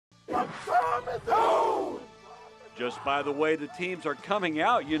Just by the way the teams are coming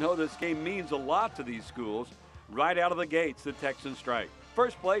out, you know this game means a lot to these schools. Right out of the gates, the Texans strike.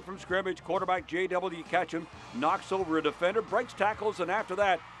 First play from scrimmage, quarterback JW Ketchum knocks over a defender, breaks tackles, and after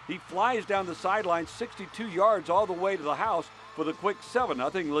that, he flies down the sideline 62 yards all the way to the house for the quick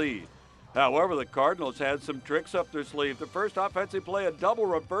 7-0 lead. However, the Cardinals had some tricks up their sleeve. The first offensive play, a double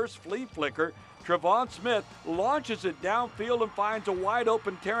reverse flea flicker. Trevon Smith launches it downfield and finds a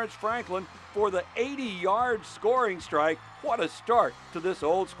wide-open Terrence for the 80-yard scoring strike. What a start to this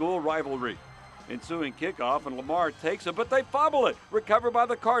old-school rivalry. Ensuing kickoff, and Lamar takes it, but they fumble it. Recovered by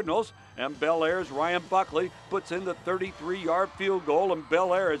the Cardinals, and Bellaire's Buckley puts in the 33-yard field goal, and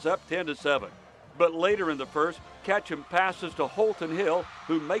Bellaire is up 10-7. But later in the first, Ketchum passes to Holton Hill,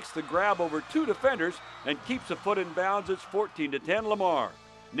 who makes the grab over two defenders and keeps a foot in bounds. It's 14-10 Lamar.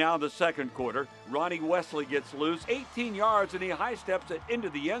 Now in the second quarter, Ronnie Wesley gets loose, 18 yards, and he high steps it into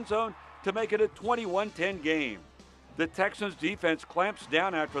the end zone to make it a 21-10 game. The Texans defense clamps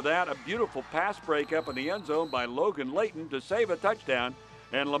down after that. A beautiful pass breakup in the end zone by Logan Layton to save a touchdown,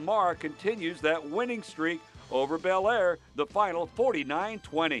 and Lamar continues that winning streak over Bellaire, the final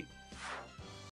 49-20.